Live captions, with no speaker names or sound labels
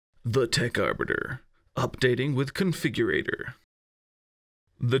The Tech Arbiter, updating with Configurator.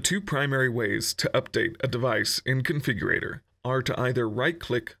 The two primary ways to update a device in Configurator are to either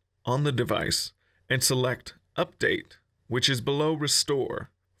right-click on the device and select Update, which is below Restore,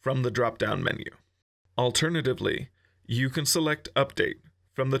 from the drop-down menu. Alternatively, you can select Update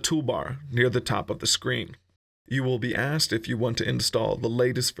from the toolbar near the top of the screen. You will be asked if you want to install the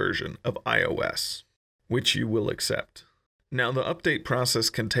latest version of iOS, which you will accept. Now, the update process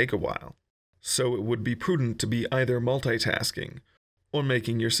can take a while, so it would be prudent to be either multitasking or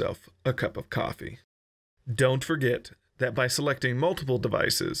making yourself a cup of coffee. Don't forget that by selecting multiple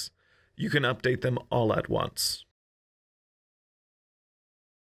devices, you can update them all at once.